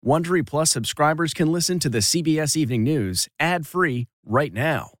Wondery Plus subscribers can listen to the CBS Evening News ad-free right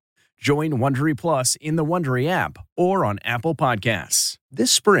now. Join Wondery Plus in the Wondery app or on Apple Podcasts.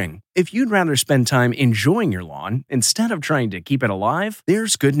 This spring, if you'd rather spend time enjoying your lawn instead of trying to keep it alive,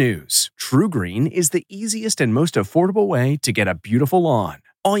 there's good news. True Green is the easiest and most affordable way to get a beautiful lawn.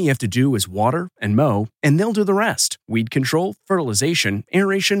 All you have to do is water and mow, and they'll do the rest. Weed control, fertilization,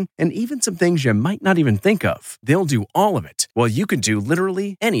 aeration, and even some things you might not even think of. They'll do all of it, while you can do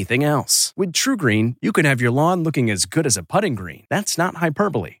literally anything else. With True Green, you can have your lawn looking as good as a putting green. That's not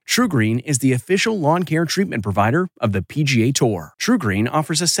hyperbole. True Green is the official lawn care treatment provider of the PGA Tour. True Green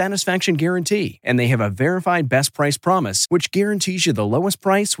offers a satisfaction guarantee, and they have a verified best price promise, which guarantees you the lowest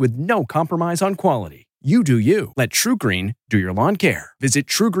price with no compromise on quality. You do you. Let True Green do your lawn care. Visit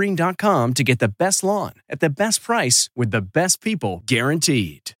TrueGreen.com to get the best lawn at the best price with the best people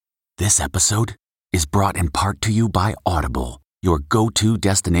guaranteed. This episode is brought in part to you by Audible, your go-to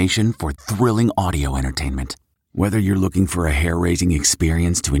destination for thrilling audio entertainment. Whether you're looking for a hair-raising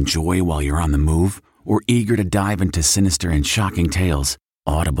experience to enjoy while you're on the move or eager to dive into sinister and shocking tales,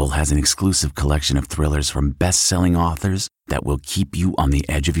 Audible has an exclusive collection of thrillers from best-selling authors that will keep you on the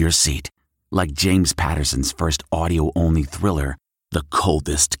edge of your seat. Like James Patterson's first audio-only thriller, The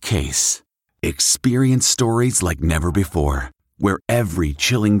Coldest Case. Experience stories like never before, where every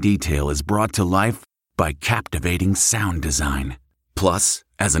chilling detail is brought to life by captivating sound design. Plus,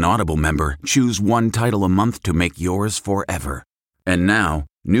 as an Audible member, choose one title a month to make yours forever. And now,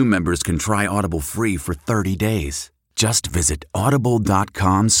 new members can try Audible free for 30 days. Just visit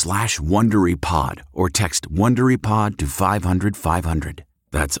audible.com/WonderyPod or text WonderyPod to 500-500.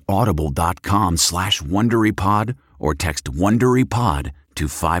 That's audible.com/WonderyPod or text WonderyPod to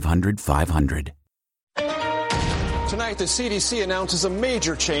 500-500. Tonight, the CDC announces a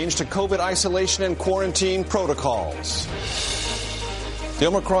major change to COVID isolation and quarantine protocols. The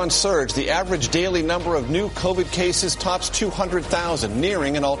Omicron surge, the average daily number of new COVID cases tops 200,000,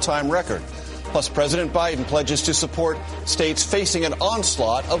 nearing an all-time record. Plus, President Biden pledges to support states facing an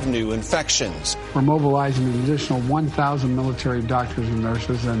onslaught of new infections. We're mobilizing an additional 1,000 military doctors and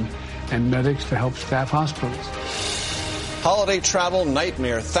nurses and medics to help staff hospitals. Holiday travel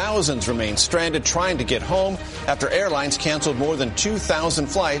nightmare. Thousands remain stranded trying to get home after airlines canceled more than 2,000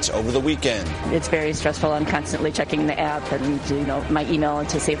 flights over the weekend. It's very stressful. I'm constantly checking the app and, my email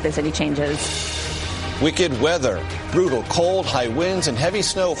to see if there's any changes. Wicked weather, brutal cold, high winds, and heavy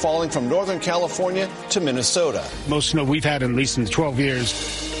snow falling from Northern California to Minnesota. Most snow we've had at least in 12 years.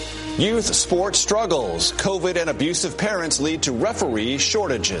 Youth sports struggles. COVID and abusive parents lead to referee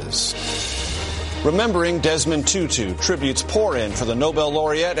shortages. Remembering Desmond Tutu, tributes pour in for the Nobel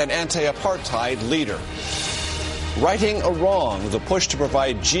laureate and anti-apartheid leader. Righting a wrong with a push to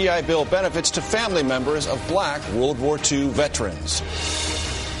provide GI Bill benefits to family members of black World War II veterans.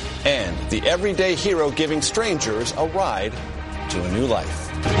 And the everyday hero giving strangers a ride to a new life.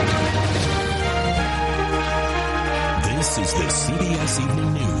 This is the CBS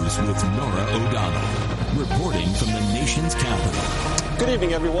Evening News with Norah O'Donnell, reporting from the nation's capital. Good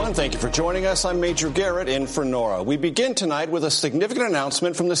evening, everyone. Thank you for joining us. I'm Major Garrett in for Norah. We begin tonight with a significant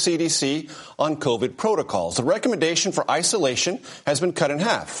announcement from the CDC on COVID protocols. The recommendation for isolation has been cut in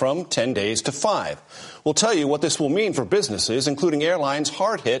half from 10 days to 5. We'll tell you what this will mean for businesses, including airlines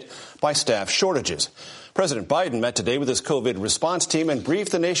hard hit by staff shortages. President Biden met today with his COVID response team and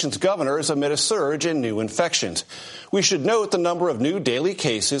briefed the nation's governors amid a surge in new infections. We should note the number of new daily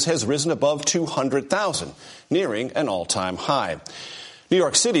cases has risen above 200,000, nearing an all-time high. New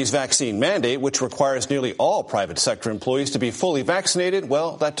York City's vaccine mandate, which requires nearly all private sector employees to be fully vaccinated,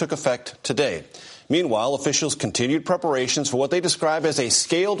 well, that took effect today. Meanwhile, officials continued preparations for what they describe as a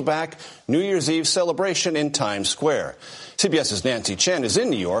scaled-back New Year's Eve celebration in Times Square. CBS's Nancy Chen is in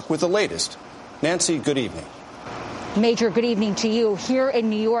New York with the latest. Nancy, good evening. Major, good evening to you. Here in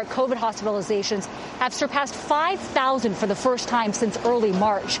New York, COVID hospitalizations have surpassed 5,000 for the first time since early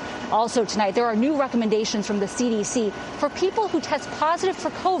March. Also tonight, there are new recommendations from the CDC for people who test positive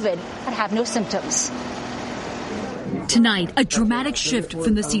for COVID and have no symptoms. Tonight, a dramatic shift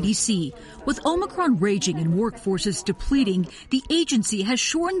from the CDC. With Omicron raging and workforces depleting, the agency has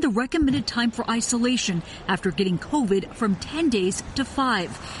shortened the recommended time for isolation after getting COVID from 10 days to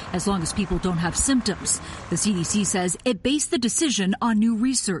 5, as long as people don't have symptoms. The CDC says it based the decision on new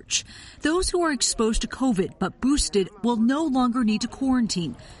research. Those who are exposed to COVID but boosted will no longer need to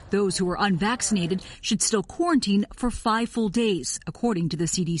quarantine. Those who are unvaccinated should still quarantine for 5 full days, according to the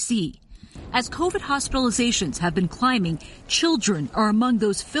CDC. As COVID hospitalizations have been climbing, children are among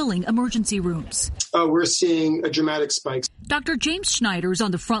those filling emergency rooms. We're seeing a dramatic spike. Dr. James Schneider is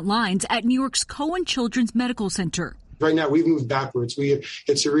on the front lines at New York's Cohen Children's Medical Center. Right now, we've moved backwards.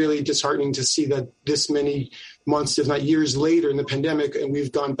 It's really disheartening to see that this many months, if not years later in the pandemic, and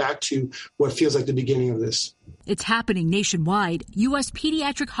we've gone back to what feels like the beginning of this. It's happening nationwide. U.S.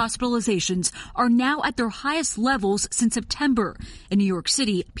 pediatric hospitalizations are now at their highest levels since September. In New York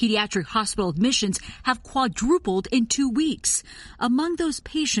City, pediatric hospital admissions have quadrupled in 2 weeks. Among those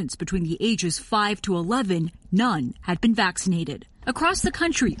patients between the ages 5 to 11, none had been vaccinated. Across the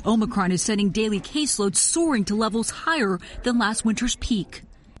country, Omicron is sending daily caseloads soaring to levels higher than last winter's peak.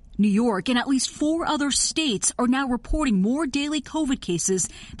 New York and at least 4 other states are now reporting more daily COVID cases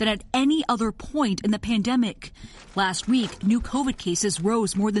than at any other point in the pandemic. Last week, new COVID cases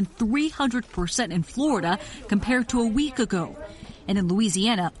rose more than 300% in Florida compared to a week ago. And in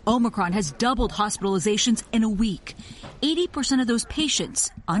Louisiana, Omicron has doubled hospitalizations in a week. 80% of those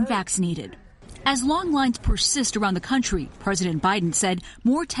patients unvaccinated. As long lines persist around the country, President Biden said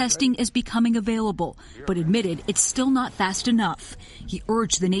more testing is becoming available, but admitted it's still not fast enough. He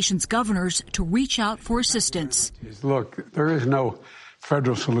urged the nation's governors to reach out for assistance. Look, there is no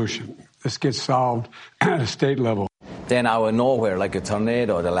federal solution. This gets solved at a state level. Then out of nowhere, like a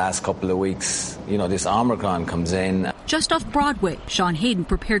tornado the last couple of weeks, this Omicron comes in. Just off Broadway, Sean Hayden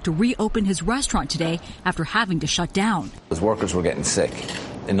prepared to reopen his restaurant today after having to shut down. Those workers were getting sick.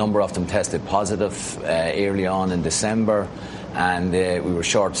 A number of them tested positive early on in December, and we were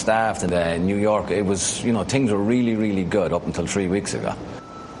short-staffed. And in New York, it was, things were really, really good up until 3 weeks ago.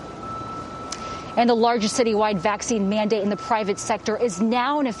 And the largest citywide vaccine mandate in the private sector is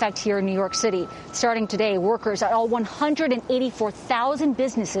now in effect here in New York City. Starting today, workers at all 184,000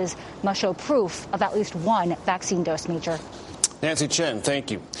 businesses must show proof of at least one vaccine dose. Major. Nancy Chen, thank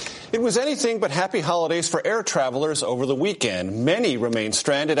you. It was anything but happy holidays for air travelers over the weekend. Many remain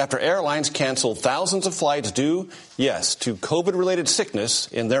stranded after airlines canceled thousands of flights due, yes, to COVID-related sickness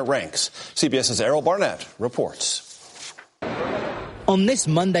in their ranks. CBS's Errol Barnett reports. On this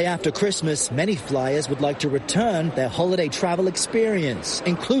Monday after Christmas, many flyers would like to return their holiday travel experience,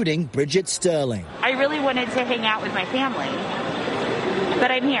 including Bridget Sterling. I really wanted to hang out with my family,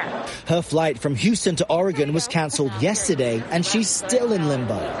 but I'm here. Her flight from Houston to Oregon was canceled yesterday, and she's still in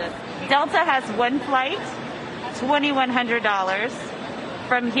limbo. Delta has one flight, $2,100,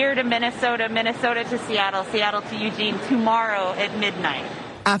 from here to Minnesota, Minnesota to Seattle, Seattle to Eugene tomorrow at midnight.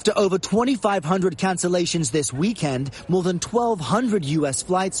 After over 2,500 cancellations this weekend, more than 1,200 U.S.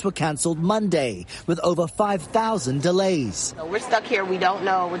 flights were canceled Monday, with over 5,000 delays. We're stuck here. We don't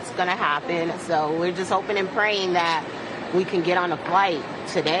know what's going to happen, so we're just hoping and praying that we can get on a flight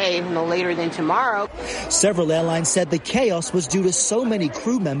today, no later than tomorrow. Several airlines said the chaos was due to so many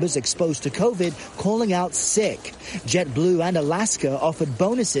crew members exposed to COVID calling out sick. JetBlue and Alaska offered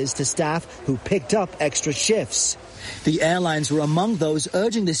bonuses to staff who picked up extra shifts. The airlines were among those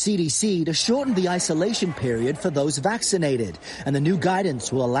urging the CDC to shorten the isolation period for those vaccinated, and the new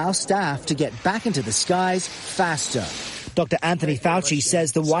guidance will allow staff to get back into the skies faster. Dr. Anthony Fauci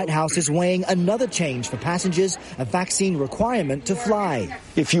says the White House is weighing another change for passengers, a vaccine requirement to fly.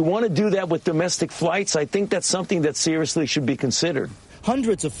 If you want to do that with domestic flights, I think that's something that seriously should be considered.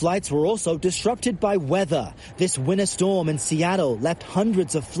 Hundreds of flights were also disrupted by weather. This winter storm in Seattle left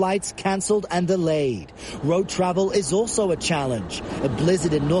hundreds of flights canceled and delayed. Road travel is also a challenge. A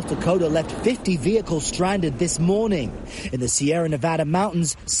blizzard in North Dakota left 50 vehicles stranded this morning. In the Sierra Nevada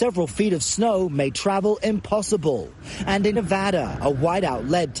mountains, several feet of snow made travel impossible. And in Nevada, a whiteout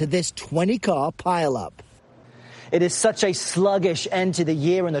led to this 20-car pileup. It is such a sluggish end to the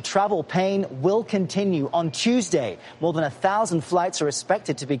year, and the travel pain will continue. On Tuesday, more than 1,000 flights are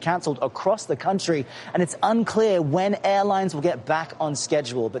expected to be canceled across the country, and it's unclear when airlines will get back on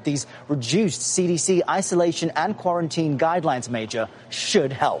schedule. But these reduced CDC isolation and quarantine guidelines, Major,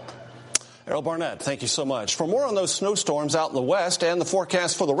 should help. Errol Barnett, thank you so much. For more on those snowstorms out in the west and the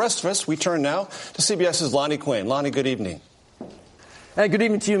forecast for the rest of us, we turn now to CBS's Lonnie Quinn. Lonnie, good evening. Hey, good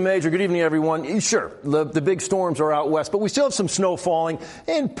evening to you, Major. Good evening, everyone. Sure, the big storms are out west, but we still have some snow falling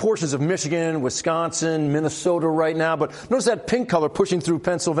in portions of Michigan, Wisconsin, Minnesota right now. But notice that pink color pushing through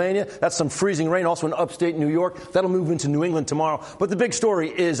Pennsylvania. That's some freezing rain, also in upstate New York. That'll move into New England tomorrow. But the big story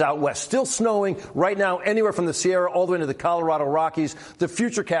is out west. Still snowing right now anywhere from the Sierra all the way into the Colorado Rockies. The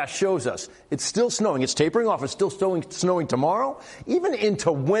futurecast shows us it's still snowing. It's tapering off. It's still snowing tomorrow, even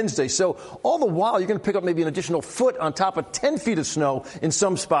into Wednesday. So all the while, you're going to pick up maybe an additional foot on top of 10 feet of snow in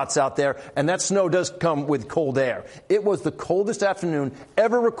some spots out there, and that snow does come with cold air. It was the coldest afternoon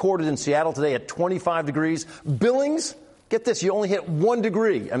ever recorded in Seattle today at 25 degrees. Billings, get this, you only hit 1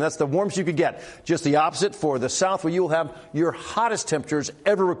 degree, and that's the warmest you could get. Just the opposite for the south, where you'll have your hottest temperatures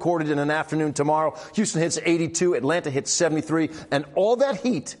ever recorded in an afternoon tomorrow. Houston hits 82, Atlanta hits 73, and all that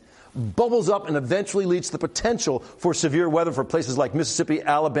heat bubbles up and eventually leads to the potential for severe weather for places like Mississippi,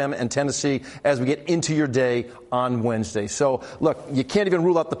 Alabama, and Tennessee as we get into your day on Wednesday. So, look, you can't even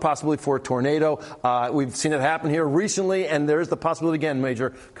rule out the possibility for a tornado. We've seen it happen here recently, and there is the possibility again,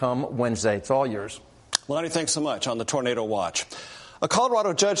 Major, come Wednesday. It's all yours. Lonnie, thanks so much on the Tornado Watch. A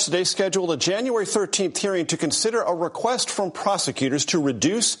Colorado judge today scheduled a January 13th hearing to consider a request from prosecutors to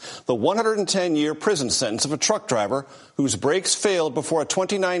reduce the 110-year prison sentence of a truck driver whose brakes failed before a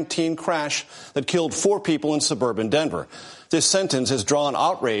 2019 crash that killed 4 people in suburban Denver. This sentence has drawn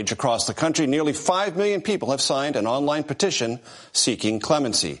outrage across the country. Nearly 5 million people have signed an online petition seeking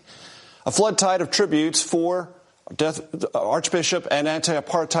clemency. A flood tide of tributes for Archbishop and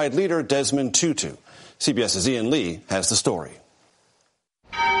anti-apartheid leader Desmond Tutu. CBS's Ian Lee has the story.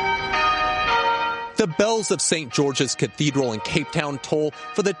 The bells of St. George's Cathedral in Cape Town toll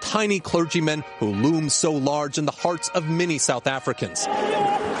for the tiny clergyman who looms so large in the hearts of many South Africans.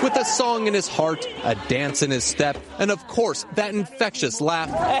 With a song in his heart, a dance in his step, and of course, that infectious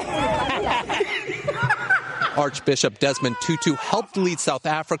laugh. Archbishop Desmond Tutu helped lead South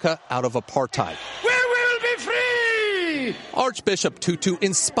Africa out of apartheid. We will be free! Archbishop Tutu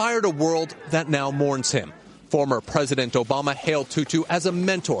inspired a world that now mourns him. Former President Obama hailed Tutu as a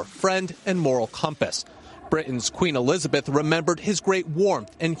mentor, friend, and moral compass. Britain's Queen Elizabeth remembered his great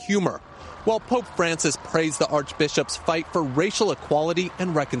warmth and humor, while Pope Francis praised the Archbishop's fight for racial equality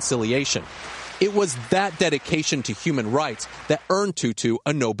and reconciliation. It was that dedication to human rights that earned Tutu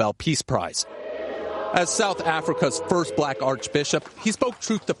a Nobel Peace Prize. As South Africa's first black archbishop, he spoke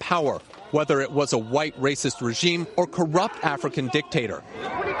truth to power, whether it was a white racist regime or corrupt African dictator.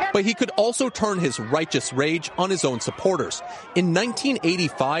 But he could also turn his righteous rage on his own supporters. In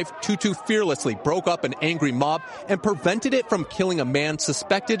 1985, Tutu fearlessly broke up an angry mob and prevented it from killing a man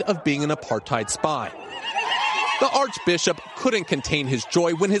suspected of being an apartheid spy. The Archbishop couldn't contain his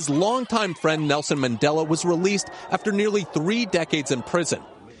joy when his longtime friend Nelson Mandela was released after nearly 3 decades in prison.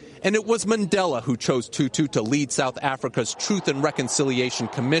 And it was Mandela who chose Tutu to lead South Africa's Truth and Reconciliation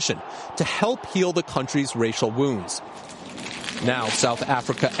Commission to help heal the country's racial wounds. Now South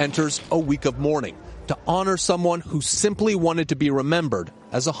Africa enters a week of mourning to honor someone who simply wanted to be remembered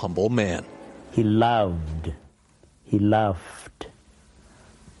as a humble man. He loved. He laughed.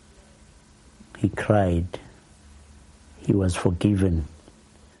 He cried. He was forgiven.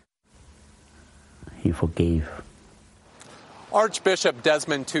 He forgave. Archbishop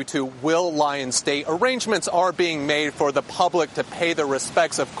Desmond Tutu will lie in state. Arrangements are being made for the public to pay their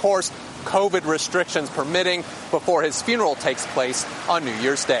respects, of course, COVID restrictions permitting, before his funeral takes place on New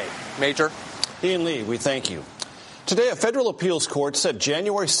Year's Day. Major? Ian Lee, we thank you. Today, a federal appeals court set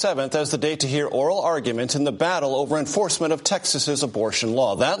January 7th as the date to hear oral arguments in the battle over enforcement of Texas's abortion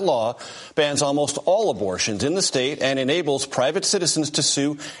law. That law bans almost all abortions in the state and enables private citizens to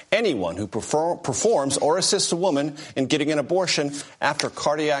sue anyone who performs or assists a woman in getting an abortion after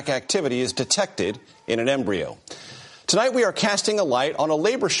cardiac activity is detected in an embryo. Tonight, we are casting a light on a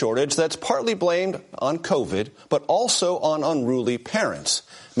labor shortage that's partly blamed on COVID, but also on unruly parents.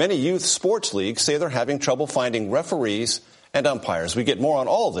 Many youth sports leagues say they're having trouble finding referees and umpires. We get more on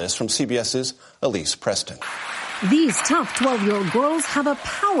all this from CBS's Elise Preston. These tough 12-year-old girls have a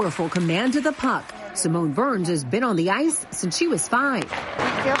powerful command of the puck. Simone Burns has been on the ice since she was 5.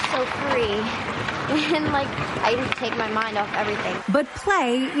 I feel so free. And, I just take my mind off everything. But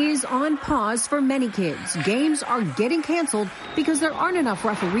play is on pause for many kids. Games are getting canceled because there aren't enough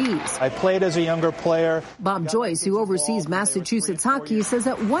referees. I played as a younger player. Bob Joyce, who oversees Massachusetts hockey, says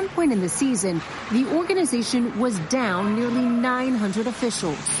at one point in the season, the organization was down nearly 900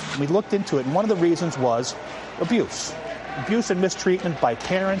 officials. We looked into it, and one of the reasons was abuse. Abuse and mistreatment by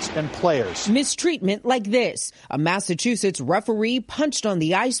parents and players. Mistreatment like this. A Massachusetts referee punched on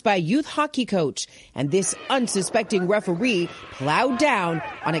the ice by a youth hockey coach. And this unsuspecting referee plowed down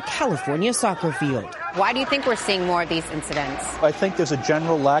on a California soccer field. Why do you think we're seeing more of these incidents? I think there's a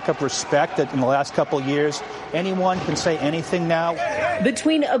general lack of respect that in the last couple of years, anyone can say anything now.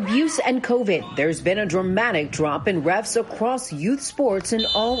 Between abuse and COVID, there's been a dramatic drop in refs across youth sports in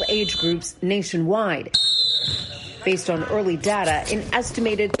all age groups nationwide. Based on early data, an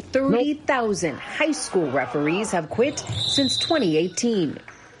estimated 30,000 high school referees have quit since 2018.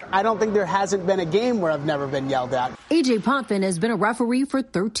 I don't think there hasn't been a game where I've never been yelled at. AJ Potvin has been a referee for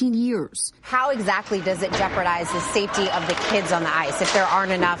 13 years. How exactly does it jeopardize the safety of the kids on the ice if there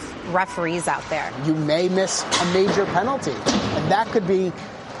aren't enough referees out there? You may miss a major penalty, and that could be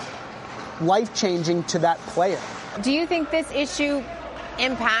life-changing to that player. Do you think this issue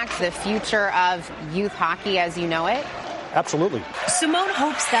impacts the future of youth hockey as you know it? Absolutely. Simone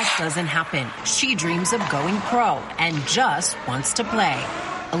hopes that doesn't happen. She dreams of going pro and just wants to play.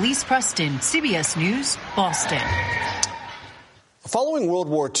 Elise Preston, CBS News, Boston. Following World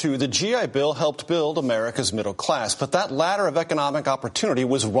War II, the GI Bill helped build America's middle class, but that ladder of economic opportunity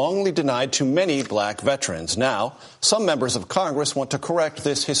was wrongly denied to many black veterans. Now, some members of Congress want to correct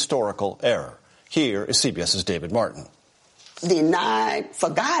this historical error. Here is CBS's David Martin. Denied,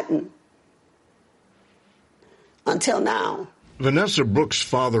 forgotten, until now. Vanessa Brooks'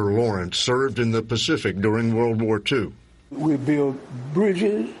 father, Lawrence, served in the Pacific during World War II. We built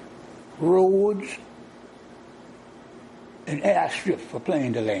bridges, roads, and airstrips for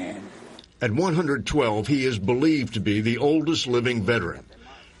plane to land. At 112, he is believed to be the oldest living veteran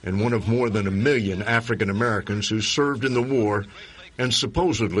and one of more than 1 million African Americans who served in the war and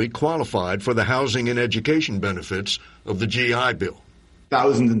supposedly qualified for the housing and education benefits of the GI Bill.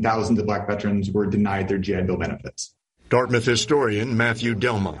 Thousands and thousands of black veterans were denied their GI Bill benefits. Dartmouth historian Matthew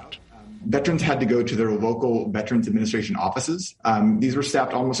Delmont. Veterans had to go to their local Veterans Administration offices. These were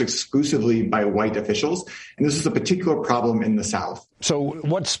staffed almost exclusively by white officials, and this is a particular problem in the South. So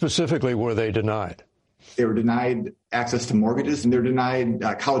what specifically were they denied? They were denied access to mortgages, and they were denied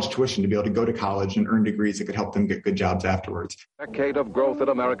college tuition to be able to go to college and earn degrees that could help them get good jobs afterwards. Decade of growth in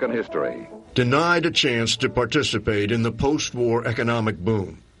American history. Denied a chance to participate in the post-war economic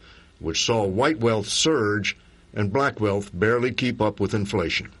boom, which saw white wealth surge and black wealth barely keep up with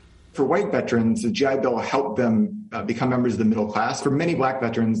inflation. For white veterans, the GI Bill helped them become members of the middle class. For many black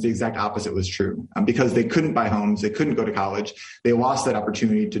veterans, the exact opposite was true. Because they couldn't buy homes, they couldn't go to college, they lost that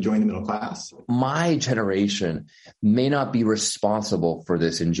opportunity to join the middle class. My generation may not be responsible for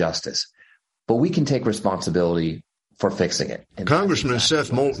this injustice, but we can take responsibility for fixing it. Congressman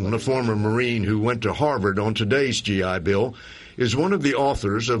Seth Moulton, a former Marine who went to Harvard on today's GI Bill, is one of the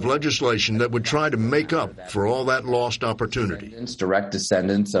authors of legislation that would try to make up for all that lost opportunity. Direct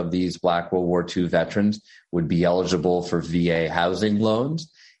descendants of these black World War II veterans would be eligible for VA housing loans,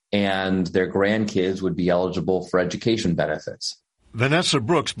 and their grandkids would be eligible for education benefits. Vanessa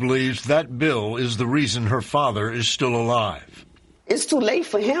Brooks believes that bill is the reason her father is still alive. It's too late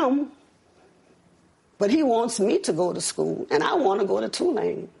for him, but he wants me to go to school, and I want to go to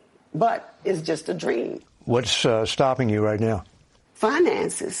Tulane, but it's just a dream. What's stopping you right now?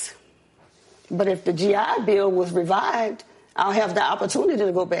 Finances. But if the GI Bill was revived, I'll have the opportunity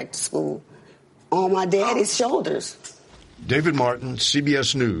to go back to school on my daddy's shoulders. David Martin,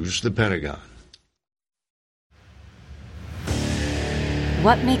 CBS News, The Pentagon.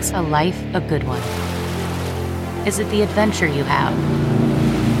 What makes a life a good one? Is it the adventure you have?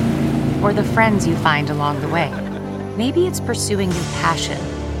 Or the friends you find along the way? Maybe it's pursuing your passion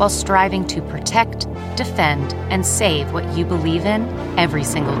while striving to protect, defend, and save what you believe in every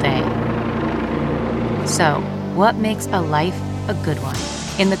single day. So, what makes a life a good one?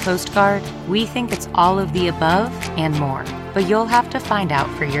 In the Coast Guard, we think it's all of the above and more, but you'll have to find out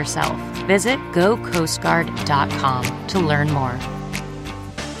for yourself. Visit gocoastguard.com to learn more.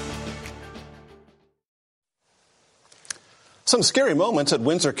 Some scary moments at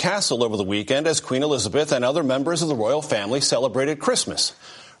Windsor Castle over the weekend as Queen Elizabeth and other members of the royal family celebrated Christmas.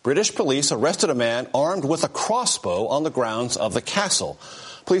 British police arrested a man armed with a crossbow on the grounds of the castle.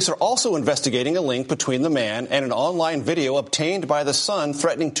 Police are also investigating a link between the man and an online video obtained by the son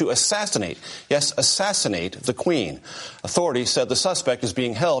threatening to assassinate the Queen. Authorities said the suspect is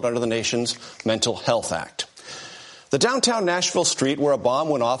being held under the nation's Mental Health Act. The downtown Nashville street where a bomb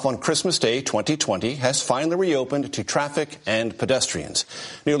went off on Christmas Day 2020 has finally reopened to traffic and pedestrians.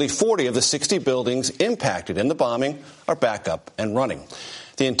 Nearly 40 of the 60 buildings impacted in the bombing are back up and running.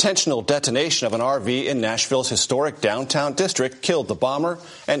 The intentional detonation of an RV in Nashville's historic downtown district killed the bomber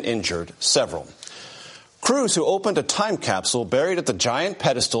and injured several. Crews who opened a time capsule buried at the giant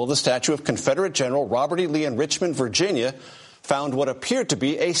pedestal of the statue of Confederate General Robert E. Lee in Richmond, Virginia, found what appeared to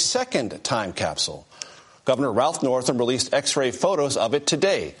be a second time capsule. Governor Ralph Northam released X-ray photos of it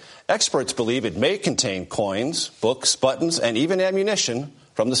today. Experts believe it may contain coins, books, buttons, and even ammunition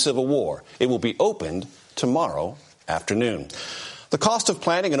from the Civil War. It will be opened tomorrow afternoon. The cost of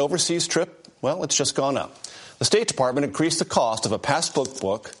planning an overseas trip, well, it's just gone up. The State Department increased the cost of a passport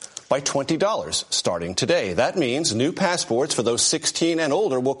book by $20 starting today. That means new passports for those 16 and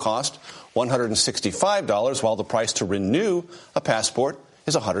older will cost $165, while the price to renew a passport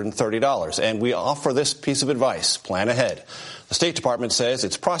is $130. And we offer this piece of advice: plan ahead. The State Department says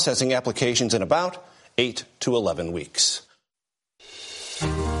it's processing applications in about 8 to 11 weeks.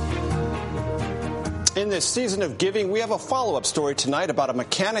 In this season of giving, we have a follow-up story tonight about a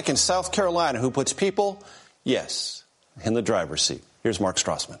mechanic in South Carolina who puts people, yes, in the driver's seat. Here's Mark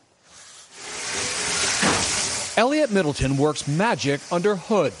Strassman. Elliot Middleton works magic under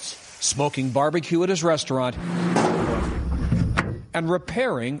hoods, smoking barbecue at his restaurant and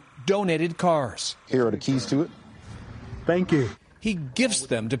repairing donated cars. Here are the keys to it. Thank you. He gifts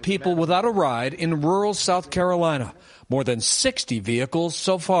them to people without a ride in rural South Carolina. More than 60 vehicles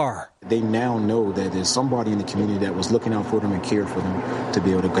so far. They now know that there's somebody in the community that was looking out for them and cared for them to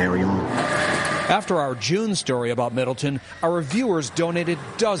be able to carry on. After our June story about Middleton, our viewers donated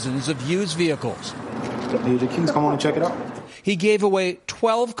dozens of used vehicles. Here's your keys. Come on and check it out. He gave away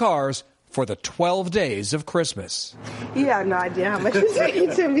 12 cars for the 12 days of Christmas. You have no idea how much it's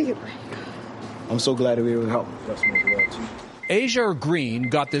taking to me. I'm so glad that we were able to help. Asia Green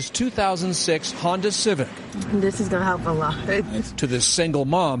got this 2006 Honda Civic. This is going to help a lot. To this single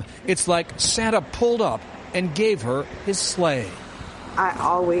mom, it's like Santa pulled up and gave her his sleigh. I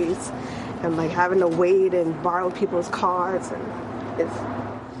always am like having to wait and borrow people's cars. And it's...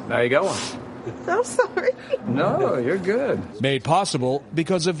 There you go. I'm sorry. No, you're good. Made possible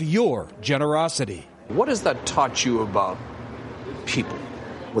because of your generosity. What has that taught you about people?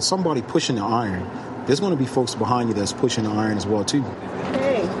 With somebody pushing the iron, there's going to be folks behind you that's pushing the iron as well, too.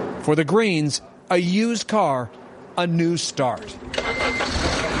 Hey. For the Greens, a used car, a new start.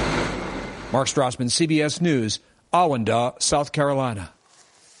 Mark Strassman, CBS News, Awanda, South Carolina.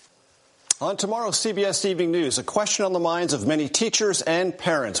 On tomorrow's CBS Evening News, a question on the minds of many teachers and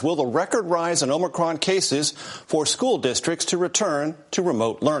parents. Will the record rise in Omicron cases force school districts to return to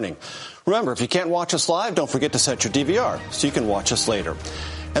remote learning? Remember, if you can't watch us live, don't forget to set your DVR so you can watch us later.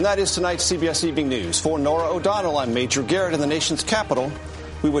 And that is tonight's CBS Evening News. For Norah O'Donnell, I'm Major Garrett in the nation's capital.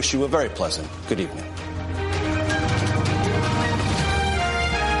 We wish you a very pleasant good evening.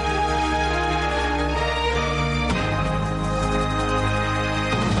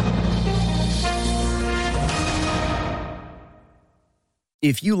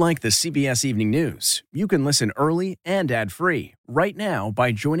 If you like the CBS Evening News, you can listen early and ad-free right now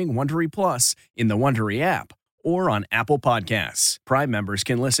by joining Wondery Plus in the Wondery app or on Apple Podcasts. Prime members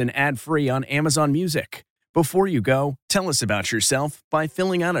can listen ad-free on Amazon Music. Before you go, tell us about yourself by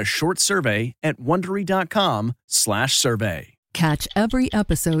filling out a short survey at Wondery.com/survey. Catch every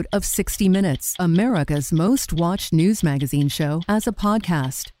episode of 60 Minutes, America's most watched news magazine show, as a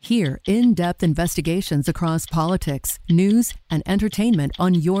podcast. Hear in-depth investigations across politics, news, and entertainment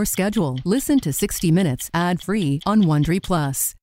on your schedule. Listen to 60 Minutes ad-free on Wondery Plus.